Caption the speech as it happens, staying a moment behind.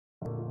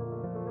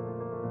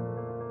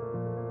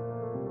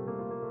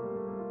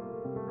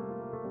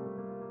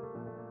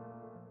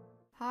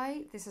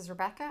Hi, this is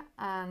Rebecca,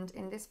 and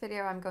in this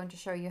video I'm going to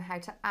show you how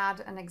to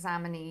add an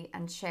examinee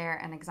and share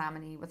an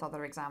examinee with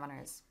other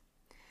examiners.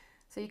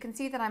 So you can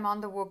see that I'm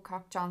on the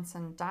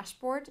Woodcock-Johnson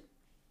dashboard.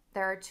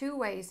 There are two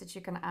ways that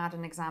you can add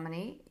an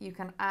examinee. You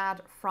can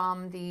add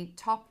from the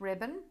top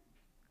ribbon,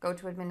 go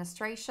to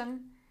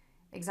Administration,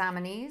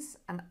 Examinees,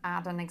 and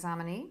add an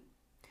examinee.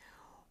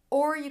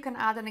 Or you can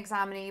add an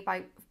examinee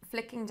by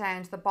flicking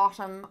down to the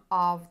bottom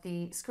of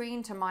the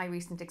screen to My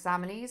Recent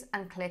Examinees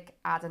and click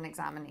Add an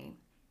Examinee.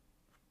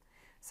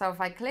 So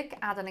if I click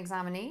Add an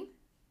Examinee,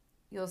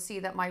 you'll see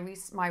that my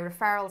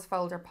referrals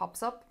folder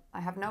pops up. I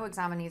have no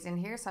examinees in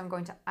here, so I'm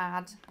going to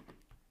add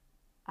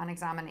an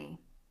examinee.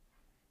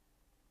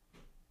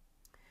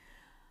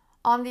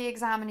 On the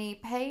examinee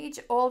page,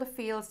 all the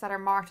fields that are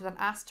marked with an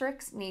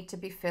asterisk need to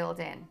be filled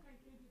in.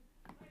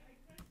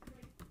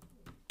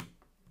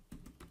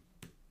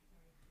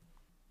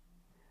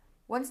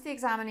 Once the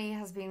examinee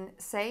has been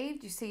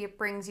saved, you see it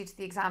brings you to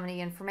the examinee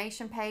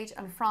information page,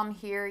 and from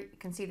here you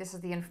can see this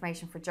is the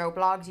information for Joe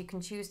Bloggs. You can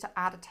choose to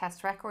add a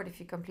test record if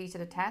you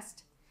completed a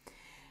test.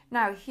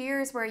 Now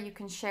here's where you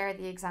can share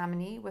the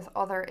examinee with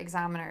other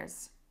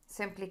examiners.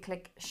 Simply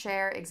click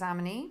Share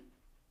Examinee,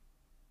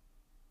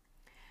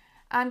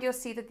 and you'll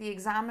see that the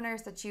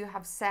examiners that you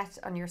have set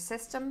on your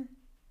system,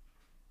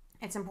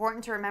 it's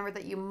important to remember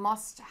that you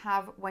must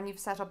have, when you've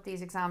set up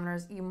these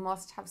examiners, you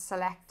must have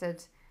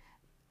selected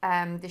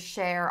the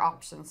share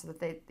option so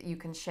that you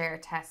can share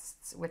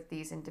tests with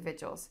these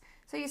individuals.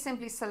 So you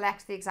simply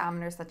select the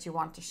examiners that you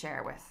want to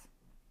share with.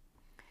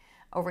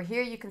 Over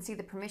here you can see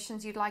the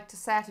permissions you'd like to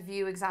set: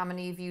 view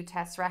examinee, view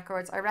test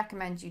records. I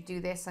recommend you do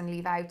this and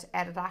leave out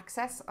edit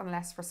access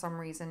unless for some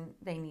reason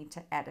they need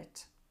to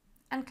edit,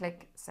 and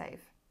click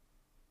Save.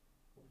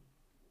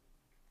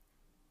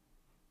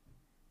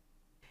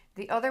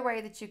 The other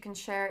way that you can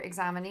share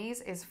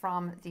examinees is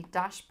from the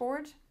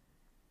dashboard.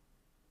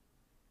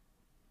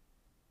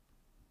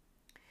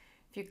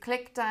 If you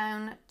click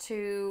down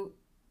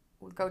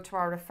we'll go to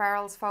our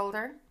referrals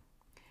folder.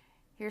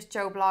 Here's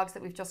Joe Bloggs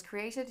that we've just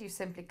created. You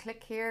simply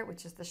click here,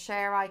 which is the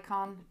share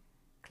icon,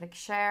 click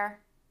share.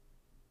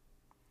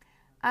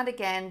 And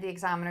again, the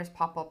examiners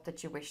pop up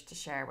that you wish to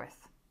share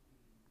with.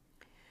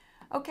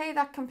 Okay,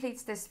 that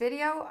completes this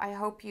video. I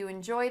hope you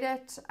enjoyed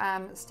it.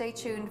 Stay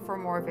tuned for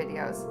more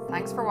videos.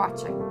 Thanks for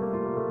watching.